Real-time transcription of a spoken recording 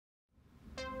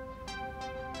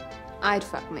I'd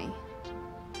fuck me.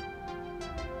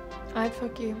 I'd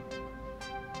fuck you.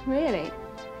 Really?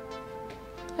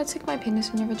 I'd stick my penis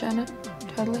in your vagina.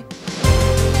 Totally.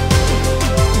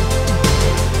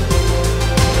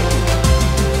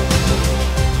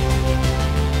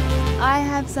 I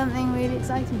have something really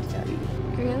exciting to tell you.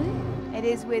 Really? It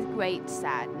is with great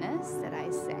sadness that I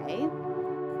say,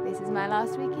 this is my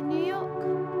last week in New York.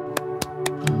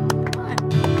 Come on.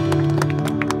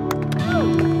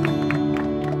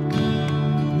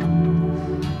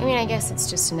 I mean, I guess it's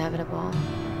just inevitable.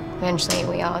 Eventually,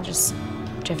 we all just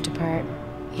drift apart,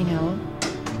 you know?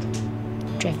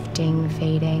 Drifting,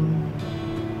 fading,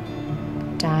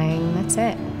 dying, that's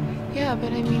it. Yeah,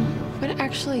 but I mean, what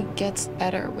actually gets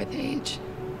better with age?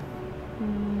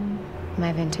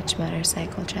 My vintage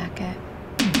motorcycle jacket.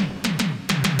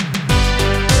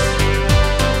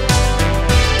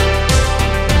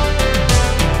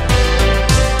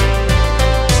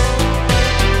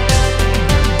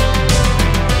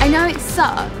 I know it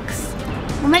sucks.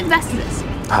 We'll make the best of this.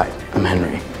 Hi, I'm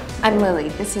Henri. I'm Lily.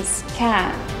 This is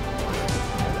Kat.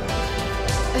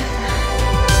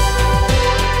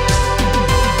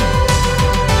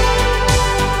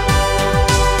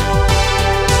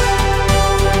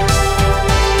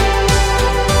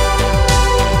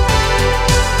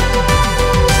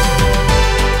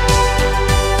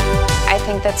 I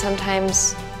think that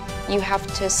sometimes you have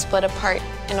to split apart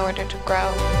in order to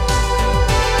grow.